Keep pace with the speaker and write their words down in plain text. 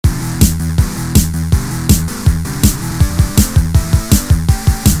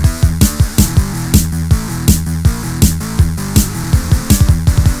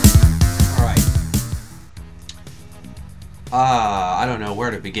where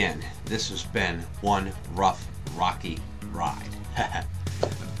to begin. This has been one rough, rocky ride.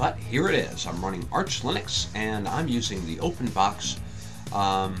 But here it is. I'm running Arch Linux, and I'm using the OpenBox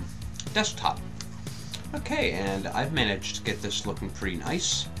desktop. Okay, and I've managed to get this looking pretty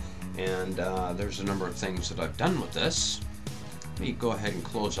nice, and there's a number of things that I've done with this. Let me go ahead and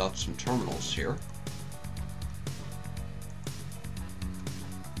close out some terminals here.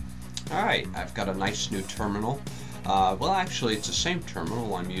 Alright, I've got a nice new terminal. Well, actually, it's the same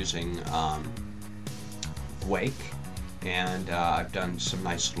terminal. I'm using Wake, and I've done some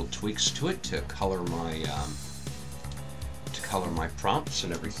nice little tweaks to it to color my prompts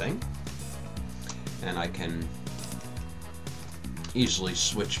and everything. And I can easily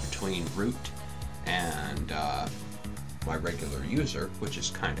switch between root and my regular user, which is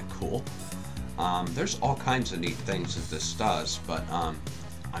kind of cool. There's all kinds of neat things that this does, but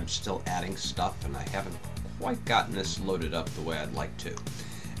I'm still adding stuff, and I haven't quite gotten this loaded up the way I'd like to.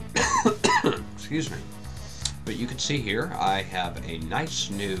 Excuse me. But you can see here I have a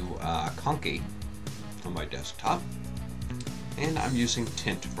nice new conky on my desktop, and I'm using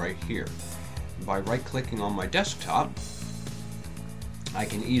tint right here. By right-clicking on my desktop, I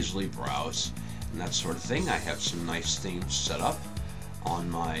can easily browse and that sort of thing. I have some nice themes set up on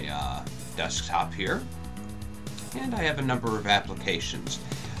my desktop here, and I have a number of applications.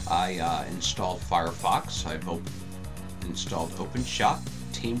 I installed Firefox, I've installed OpenShot,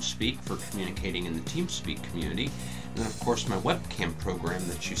 TeamSpeak for communicating in the TeamSpeak community, and then of course my webcam program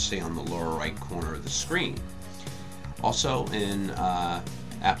that you see on the lower right corner of the screen. Also in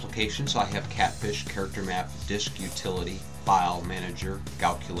applications, I have Catfish, Character Map, Disk Utility, File Manager,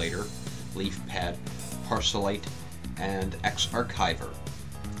 Calculator, LeafPad, Parcelate, and Xarchiver.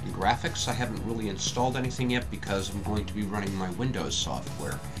 In graphics, I haven't really installed anything yet because I'm going to be running my Windows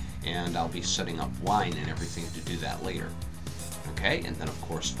software, and I'll be setting up Wine and everything to do that later. Okay, and then of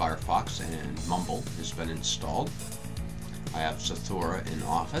course Firefox and Mumble has been installed. I have Zathura in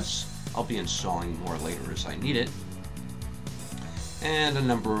Office. I'll be installing more later as I need it. And a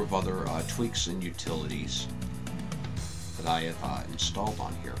number of other tweaks and utilities that I have installed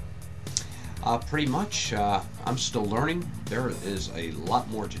on here. Pretty much, I'm still learning. There is a lot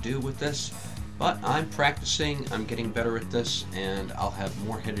more to do with this, but I'm practicing, I'm getting better at this, and I'll have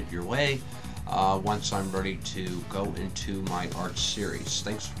more headed your way once I'm ready to go into my Arch series.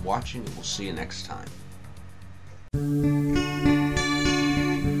 Thanks for watching, and we'll see you next time.